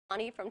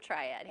Bonnie from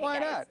Triad. Hey, Why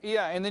guys. not?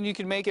 Yeah, and then you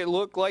can make it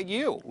look like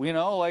you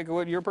know, like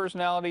what your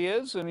personality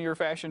is and your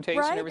fashion taste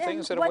and everything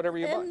instead of whatever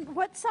you buy. And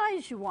what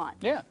size you want.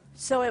 Yeah.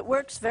 So it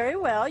works very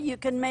well. You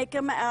can make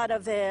them out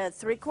of a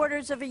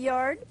 3/4 of a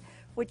yard,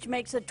 which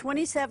makes a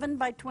 27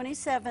 by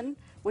 27,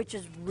 which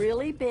is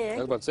really big. I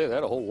was about to say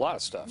that, a whole lot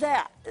of stuff.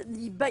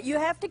 But you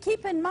have to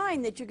keep in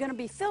mind that you're going to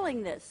be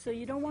filling this, so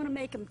you don't want to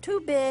make them too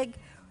big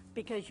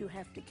because you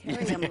have to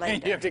carry them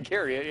later. You have to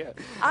carry it,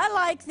 yeah. I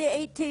like the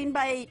 18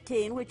 by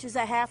 18, which is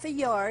a half a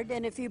yard,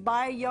 and if you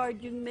buy a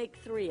yard, you can make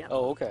 3 of them.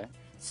 Oh, okay.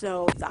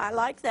 So I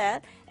like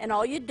that. And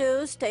all you do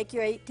is take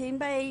your 18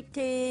 by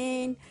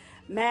 18,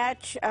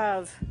 match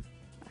of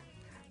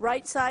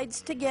right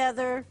sides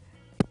together,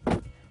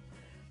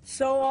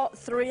 sew all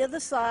 3 of the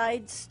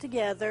sides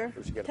together.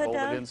 So you got to hold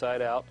it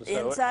inside out to sew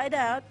it? Inside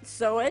out,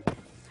 sew it.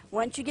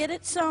 Once you get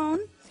it sewn,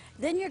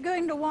 then you're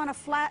going to want a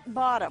flat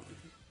bottom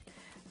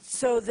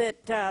so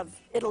that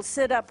it'll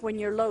sit up when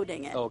you're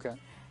loading it. Oh, okay.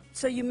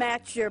 So you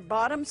match your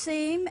bottom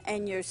seam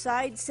and your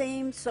side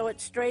seam, sew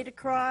it straight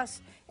across,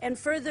 and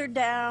further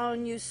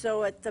down you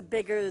sew it the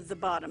bigger the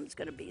bottom's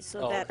going to be.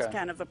 So that's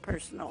kind of a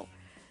personal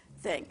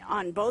thing.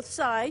 On both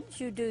sides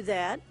you do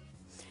that,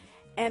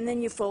 and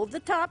then you fold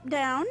the top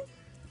down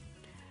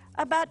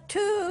about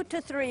 2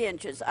 to 3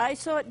 inches. I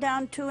sew it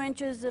down 2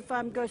 inches if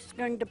I'm just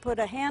going to put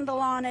a handle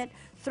on it,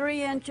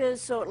 3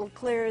 inches so it'll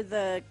clear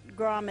the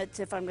grommets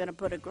if I'm going to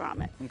put a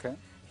grommet. Okay.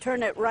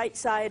 Turn it right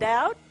side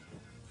out,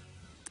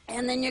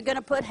 and then you're going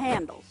to put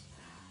handles.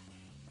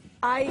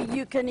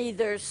 You can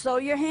either sew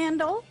your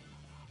handle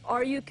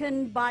or you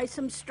can buy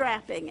some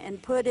strapping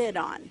and put it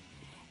on.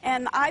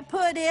 And I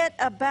put it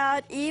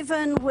about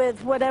even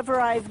with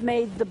whatever I've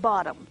made the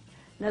bottom.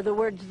 In other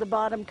words, the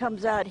bottom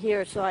comes out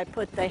here, so I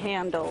put the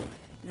handle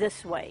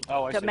this way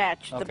to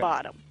match the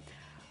bottom.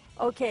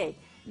 Okay,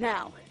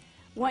 now,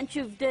 once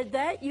you've did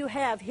that, you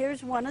have,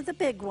 here's one of the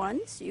big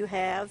ones, you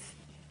have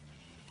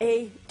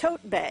a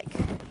tote bag.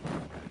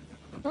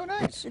 Oh,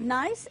 nice.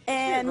 Nice.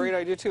 And a great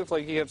idea, too, if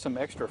like you have some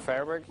extra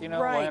fabric, you know,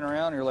 lying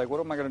around, you're like, what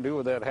am I going to do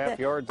with that half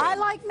yard thing? I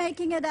like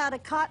making it out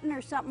of cotton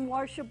or something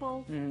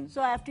washable,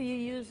 so after you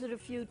use it a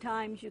few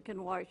times, you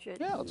can wash it.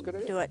 Yeah, that's a good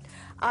idea. Do it.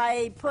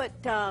 I put,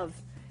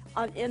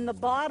 in the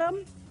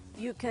bottom,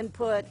 you can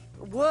put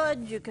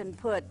wood, you can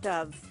put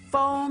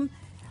foam.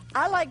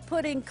 I like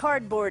putting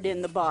cardboard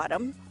in the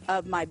bottom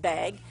of my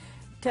bag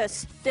to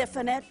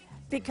stiffen it,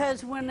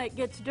 because when it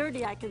gets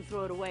dirty, I can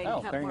throw it away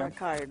and cut more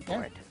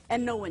cardboard. Yeah.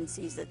 And no one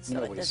sees it,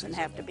 so it doesn't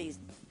have to be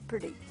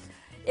pretty.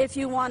 If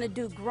you want to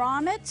do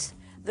grommets,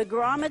 the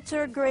grommets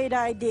are a great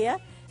idea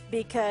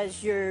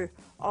because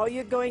all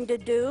you're going to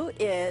do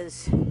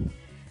is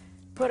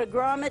put a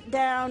grommet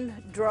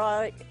down,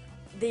 draw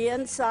the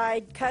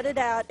inside, cut it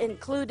out,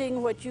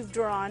 including what you've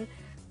drawn,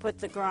 put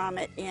the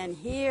grommet in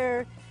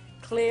here,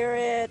 clear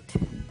it,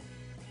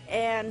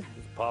 and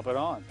pop it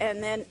on.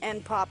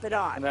 And pop it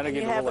on. And that'll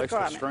give it a little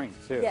extra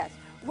strength, too. Yes.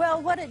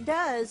 Well, what it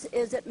does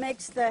is it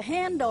makes the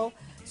handle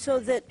so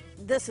that,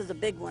 this is a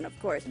big one, of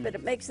course, but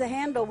it makes the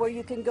handle where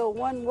you can go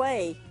one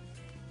way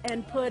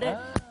and put it,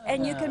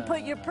 and you can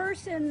put your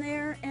purse in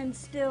there and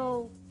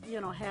still, you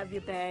know, have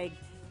your bag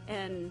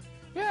and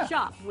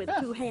shop with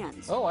 2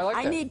 hands. Oh, I like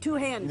that. I need 2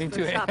 hands. You need for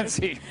 2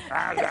 shopping.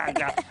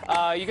 hands.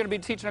 You going to be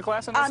teaching a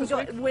class on this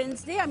week?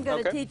 Wednesday, I'm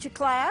going to teach a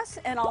class,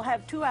 and I'll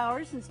have 2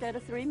 hours instead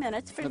of 3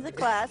 minutes for the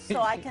class, so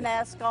I can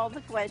ask all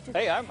the questions.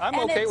 Hey, I'm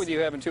okay with you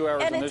having 2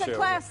 hours on this show. And it's a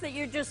class that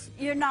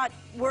you're not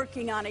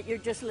working on it, you're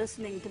just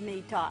listening to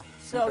me talk.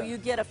 So you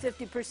get a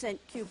 50%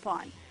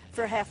 coupon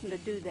for having to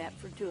do that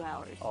for 2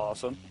 hours.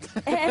 Awesome.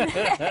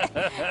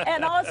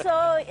 And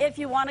also, if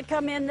you want to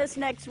come in this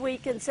next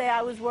week and say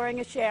I was wearing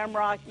a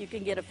shamrock, you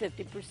can get a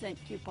 50%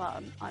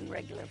 coupon on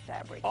regular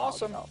fabric.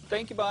 Awesome. Also.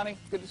 Thank you, Bonnie.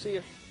 Good to see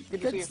you.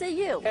 Good to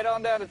see you. Head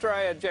on down to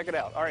Triad. Check it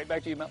out. All right,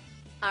 back to you, Mel.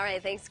 All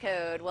right, thanks,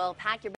 Code. Well, pack your